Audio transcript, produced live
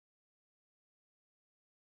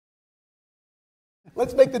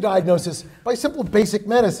Let's make the diagnosis by simple basic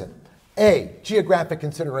medicine. A, geographic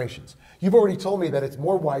considerations. You've already told me that it's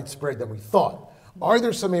more widespread than we thought. Are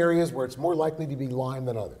there some areas where it's more likely to be Lyme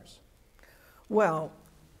than others? Well,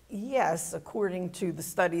 yes, according to the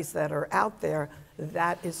studies that are out there,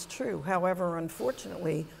 that is true. However,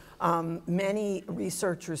 unfortunately, many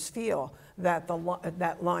researchers feel that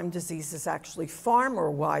that Lyme disease is actually far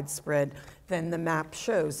more widespread than the map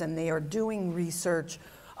shows, and they are doing research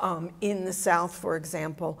in the South, for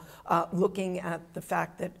example, looking at the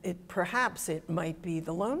fact that perhaps it might be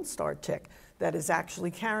the Lone Star tick that is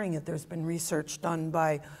actually carrying it. There's been research done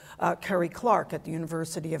by Kerry Clark at the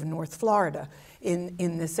University of North Florida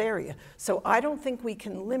in this area. So I don't think we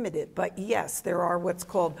can limit it, but yes, there are what's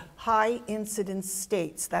called high incidence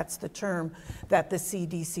states. That's the term that the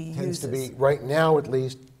CDC uses. Tends to be, right now at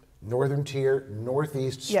least, northern tier,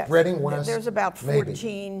 northeast, yes. spreading west. There's about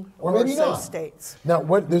 14 maybe. Or maybe so not. states. Now,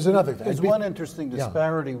 there's another thing. There's one interesting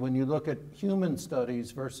disparity when you look at human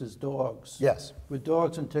studies versus dogs. Yes. With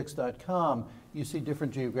dogsandticks.com, you see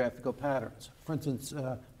different geographical patterns. For instance,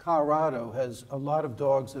 Colorado has a lot of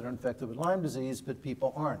dogs that are infected with Lyme disease, but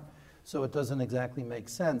people aren't. So it doesn't exactly make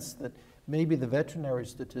sense that maybe the veterinary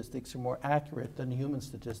statistics are more accurate than human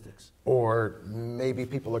statistics. Or maybe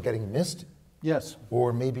people are getting missed. Yes.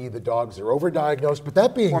 Or maybe the dogs are overdiagnosed. But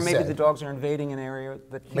that being said, or maybe the dogs are invading an area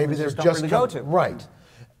that humans maybe just don't really go to. Right.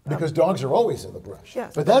 Because dogs are always in the brush.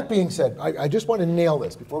 Yes, but that being said, I just want to nail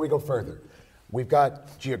this before we go further. We've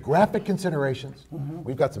got geographic considerations.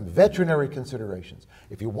 We've got some veterinary considerations.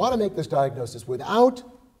 If you want to make this diagnosis without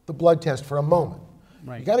the blood test for a moment,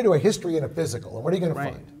 you got to do a history and a physical. And what are you going to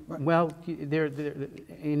find? Well,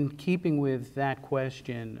 in keeping with that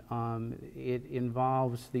question, it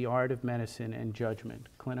involves the art of medicine and judgment,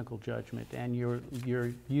 clinical judgment, and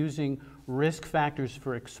you're using risk factors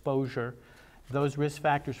for exposure. Those risk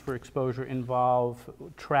factors for exposure involve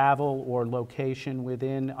travel or location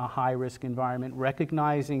within a high-risk environment,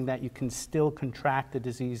 recognizing that you can still contract the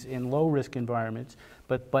disease in low-risk environments,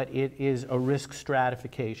 but it is a risk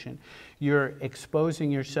stratification. You're exposing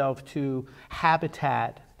yourself to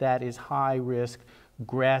habitat that is high-risk,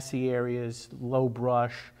 grassy areas, low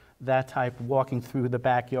brush, that type, walking through the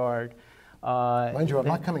backyard. Mind you, I'm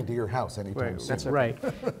not coming to your house anytime soon. That's right.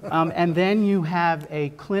 And then you have a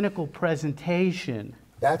clinical presentation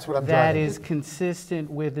that's what I'm that is consistent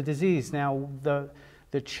with the disease. Now,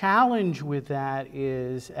 the challenge with that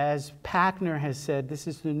is, as Packner has said, this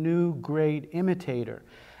is the new great imitator,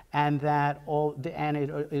 and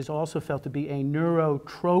it is also felt to be a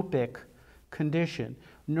neurotropic condition.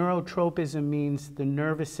 Neurotropism means the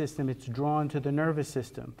nervous system, it's drawn to the nervous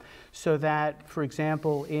system. So that, for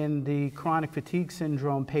example, in the chronic fatigue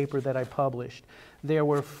syndrome paper that I published, there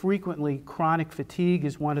were frequently chronic fatigue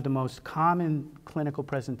is one of the most common clinical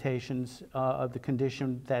presentations of the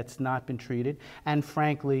condition that's not been treated, and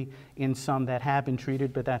frankly, in some that have been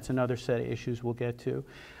treated, but that's another set of issues we'll get to.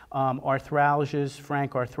 Arthralgias,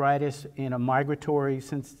 frank arthritis in a migratory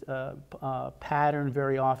pattern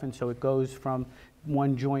very often, so it goes from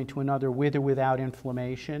one joint to another with or without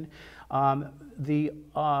inflammation. The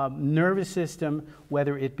nervous system,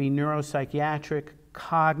 whether it be neuropsychiatric,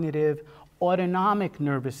 cognitive, autonomic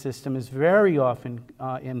nervous system is very often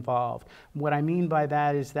involved. What I mean by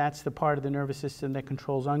that is that's the part of the nervous system that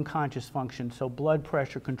controls unconscious function, so blood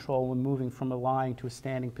pressure control when moving from a lying to a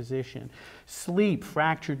standing position. Sleep,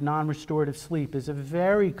 fractured non-restorative sleep is a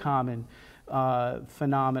very common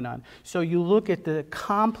phenomenon. So you look at the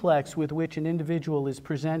complex with which an individual is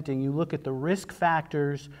presenting, you look at the risk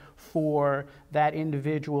factors for that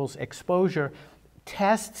individual's exposure.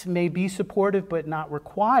 Tests may be supportive but not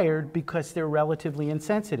required because they're relatively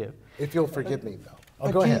insensitive. If you'll forgive me,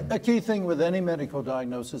 though. Go ahead. A key thing with any medical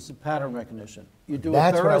diagnosis is pattern recognition. You do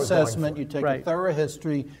a thorough assessment, you take a thorough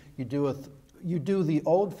history, you do the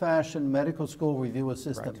old-fashioned medical school review of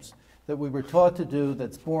systems that we were taught to do,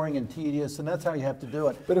 that's boring and tedious, and that's how you have to do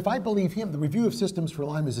it. But if I believe him, the review of systems for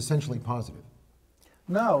Lyme is essentially positive.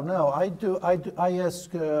 No, I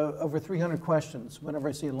ask over 300 questions whenever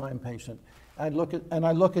I see a Lyme patient. I look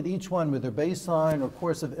at each one with their baseline or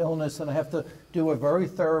course of illness, and I have to do a very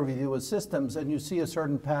thorough review of systems, and you see a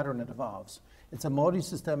certain pattern that evolves. It's a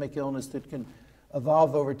multisystemic illness that can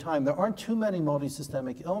evolve over time. There aren't too many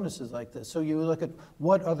multisystemic illnesses like this, so you look at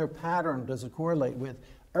what other pattern does it correlate with.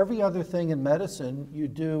 Every other thing in medicine, you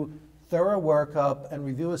do thorough workup and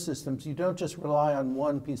review of systems. You don't just rely on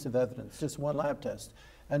one piece of evidence, just one lab test.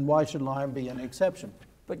 And why should Lyme be an exception?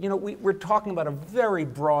 But you know, we're talking about a very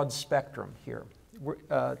broad spectrum here.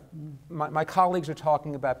 My colleagues are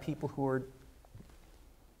talking about people who are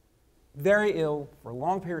very ill for a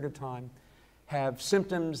long period of time, have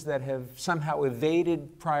symptoms that have somehow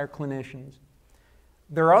evaded prior clinicians.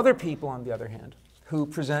 There are other people, on the other hand, who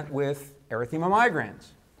present with erythema migrans.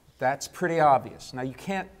 That's pretty obvious. Now, you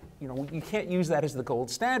can't use that as the gold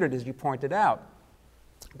standard, as you pointed out,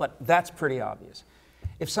 but that's pretty obvious.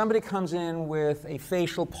 If somebody comes in with a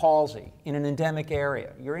facial palsy in an endemic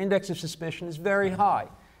area, your index of suspicion is very high.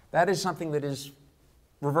 That is something that is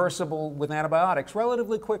reversible with antibiotics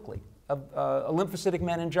relatively quickly. A lymphocytic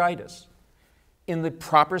meningitis in the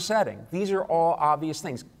proper setting. These are all obvious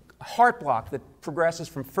things. Heart block that progresses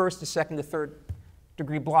from first to second to third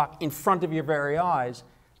degree block in front of your very eyes.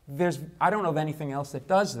 I don't know of anything else that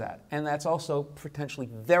does that. And that's also potentially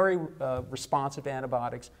very responsive to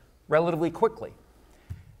antibiotics relatively quickly.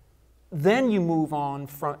 Then you move on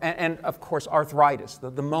from, and of course, arthritis,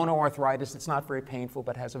 the monoarthritis that's not very painful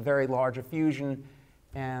but has a very large effusion,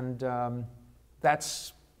 and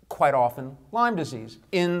that's quite often Lyme disease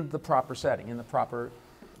in the proper setting, in the proper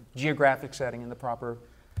geographic setting, in the proper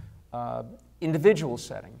individual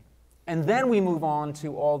setting. And then we move on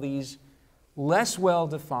to all these less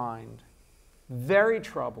well-defined, very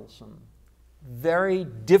troublesome, very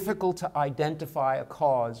difficult to identify a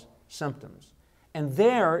cause symptoms. And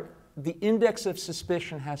there, the index of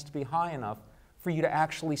suspicion has to be high enough for you to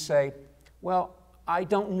actually say, well, I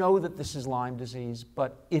don't know that this is Lyme disease,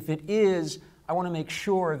 but if it is, I want to make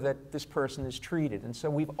sure that this person is treated. And so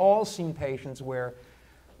we've all seen patients where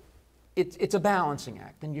it's a balancing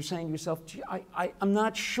act, and you're saying to yourself, gee, I'm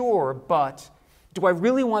not sure, but do I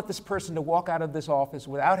really want this person to walk out of this office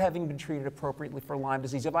without having been treated appropriately for Lyme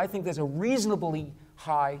disease if I think there's a reasonably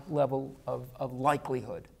high level of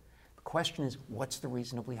likelihood? The question is, what's the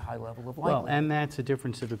reasonably high level of likelihood? Well, and that's a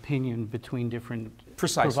difference of opinion between different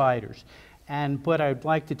Precisely. providers. But I'd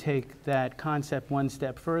like to take that concept one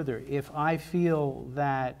step further. If I feel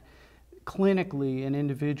that clinically an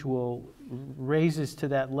individual raises to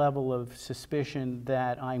that level of suspicion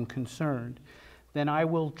that I'm concerned, then I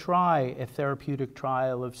will try a therapeutic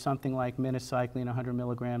trial of something like minocycline 100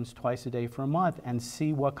 milligrams twice a day for a month and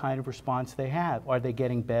see what kind of response they have. Are they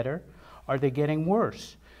getting better? Are they getting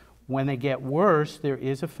worse? When they get worse, there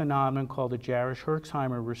is a phenomenon called a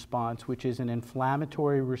Jarisch-Herxheimer response, which is an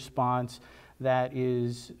inflammatory response that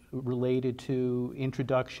is related to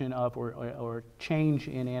introduction of or change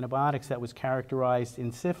in antibiotics that was characterized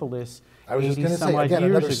in syphilis 80-some-odd years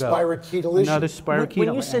another ago. spirochetal issue. Another spirochetal.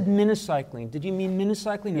 When you said minocycline, did you mean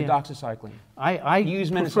minocycline or doxycycline? I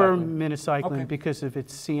use prefer minocycline. minocycline Okay. because of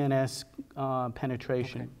its CNS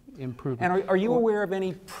penetration improvement. And are you aware of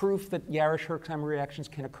any proof that Jarisch-Herxheimer reactions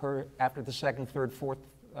can occur after the second, third, fourth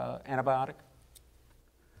antibiotic?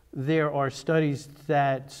 There are studies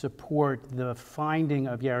that support the finding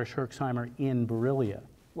of Jarisch-Herxheimer in Borrelia.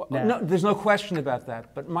 Well, Now- no, there's no question about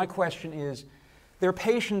that. But my question is, there are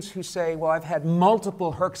patients who say, well, I've had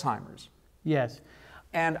multiple Herxheimers, Yes.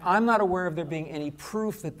 and I'm not aware of there being any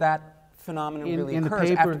proof that that phenomenon really in the occurs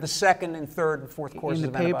paper- after the second and third and fourth courses In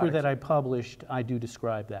of the paper antibiotics. that I published, I do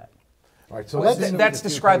describe that. All right, so Well, let's, that's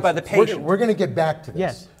described by the patient. we're going to get back to this.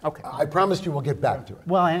 Yes. Okay. I promised you we'll get back to it.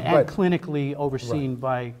 Well, and But clinically overseen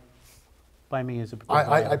by me as a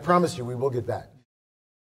provider. I promise you we will get back.